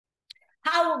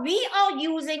how we are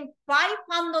using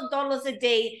 $500 a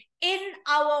day in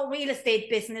our real estate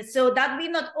business so that we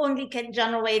not only can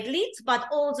generate leads, but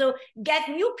also get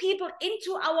new people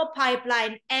into our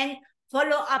pipeline and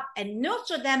follow up and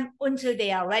nurture them until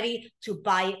they are ready to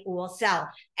buy or sell.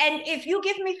 And if you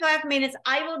give me 5 minutes,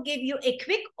 I will give you a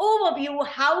quick overview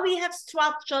how we have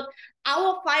structured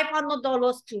our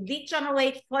 $500 to lead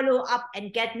generate, follow up,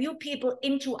 and get new people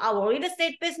into our real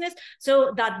estate business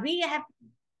so that we have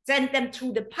sent them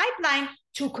through the pipeline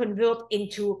to convert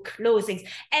into closings.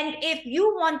 And if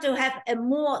you want to have a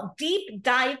more deep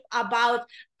dive about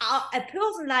a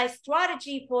personalized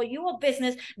strategy for your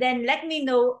business, then let me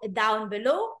know down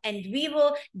below and we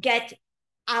will get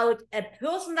out a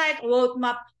personalized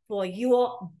roadmap for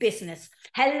your business.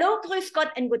 Hello, grüß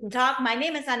Gott and guten Tag. My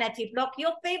name is Annett,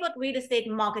 your favorite real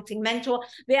estate marketing mentor,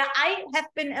 where I have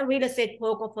been a real estate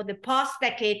broker for the past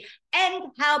decade and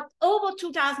helped over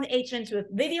 2,000 agents with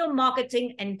video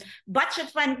marketing and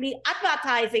budget-friendly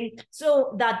advertising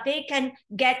so that they can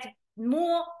get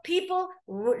more people,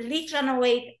 lead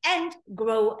generate, and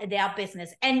grow their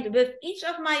business. And with each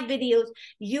of my videos,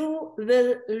 you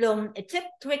will learn a tip,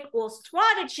 trick, or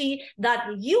strategy that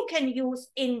you can use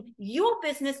in your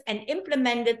business and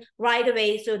implement it right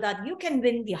away so that you can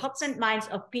win the hearts and minds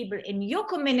of people in your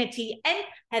community and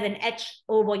have an edge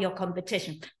over your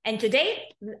competition. And today,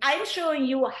 I'm showing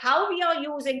you how we are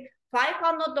using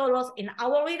 $500 in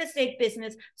our real estate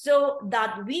business so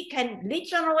that we can lead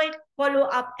generate, follow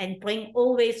up, and bring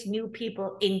always new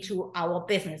people into our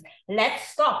business. Let's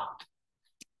start.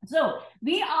 So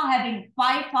we are having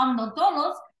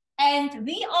 $500 and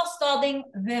we are starting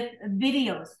with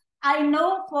videos. I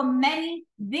know for many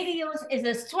videos is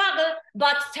a struggle,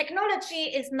 but technology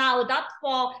is now that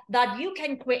far that you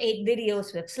can create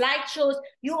videos with slideshows.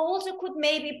 You also could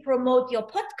maybe promote your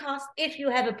podcast if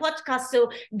you have a podcast. So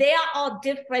there are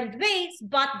different ways,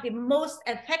 but the most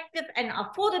effective and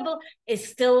affordable is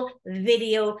still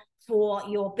video for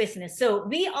your business. So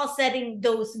we are setting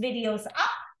those videos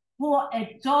up for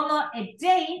 $1 a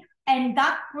day, and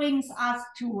that brings us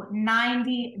to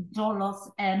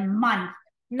 $90 a month.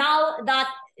 Now that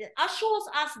assures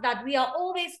us that we are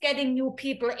always getting new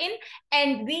people in,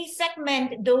 and we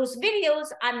segment those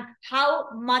videos on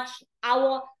how much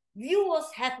our viewers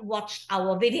have watched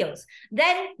our videos.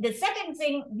 Then the second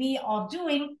thing we are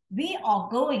doing, we are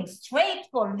going straight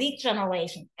for lead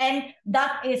generation. And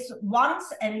that is once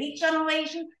a lead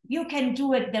generation, you can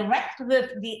do it direct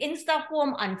with the Insta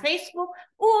form on Facebook,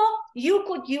 or you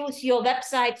could use your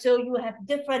website. So you have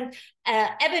different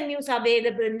avenues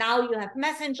available. Now you have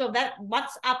Messenger,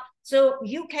 WhatsApp, so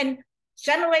you can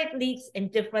generate leads in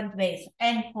different ways.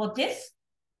 And for this,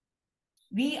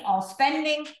 we are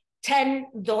spending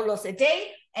 $10 a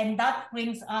day, and that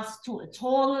brings us to a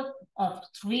total of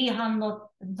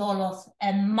 $300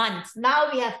 a month.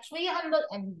 Now we have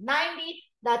 390,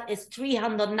 that is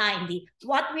 390.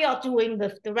 What we are doing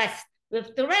with the rest?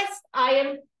 With the rest, I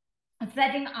am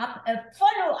setting up a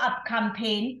follow-up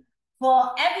campaign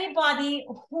for everybody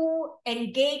who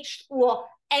engaged or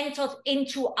entered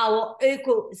into our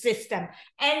ecosystem.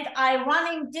 And I'm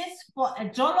running this for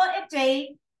 $1 a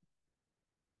day.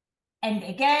 And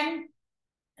again,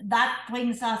 that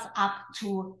brings us up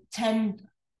to $10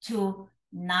 to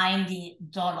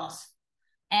 $90.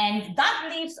 And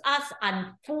that leaves us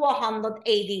on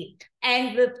 480.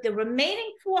 And with the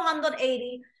remaining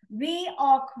 480, we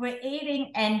are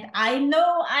creating, and I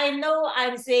know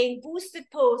I'm saying boosted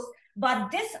posts, but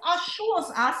this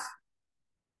assures us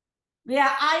where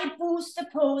I boost the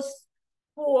post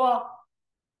for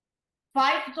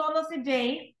 $5 a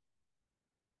day,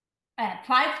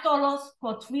 $5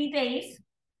 for 3 days,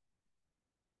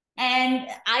 and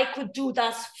I could do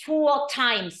that 4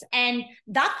 times, and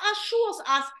that assures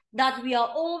us that we are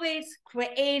always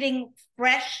creating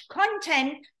fresh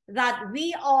content, that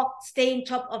we are staying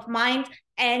top of mind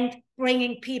and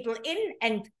bringing people in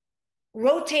and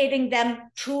rotating them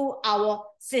through our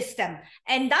system.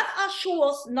 And that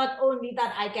assures not only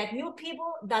that I get new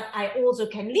people, that I also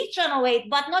can lead generate,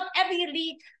 but not every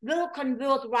lead will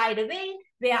convert right away,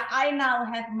 where I now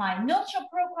have my nurture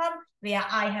program, where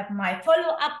I have my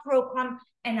follow-up program,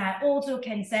 and I also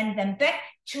can send them back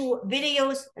to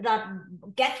videos that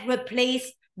get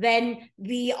replaced when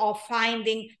we are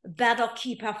finding better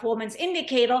key performance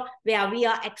indicator, where we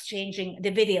are exchanging the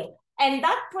video. And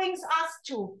that brings us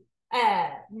to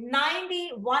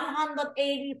 90,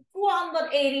 180,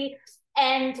 480,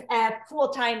 and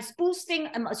 4 times boosting.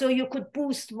 So you could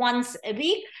boost once a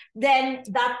week. Then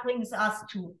that brings us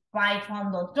to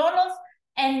 $500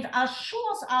 and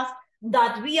assures us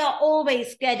that we are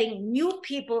always getting new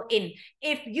people in.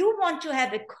 If you want to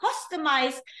have a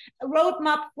customized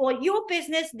roadmap for your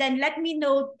business, then let me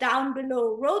know down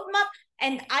below roadmap,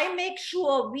 and I make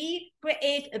sure we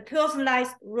create a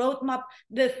personalized roadmap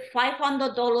with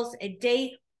 $500 a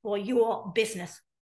day for your business.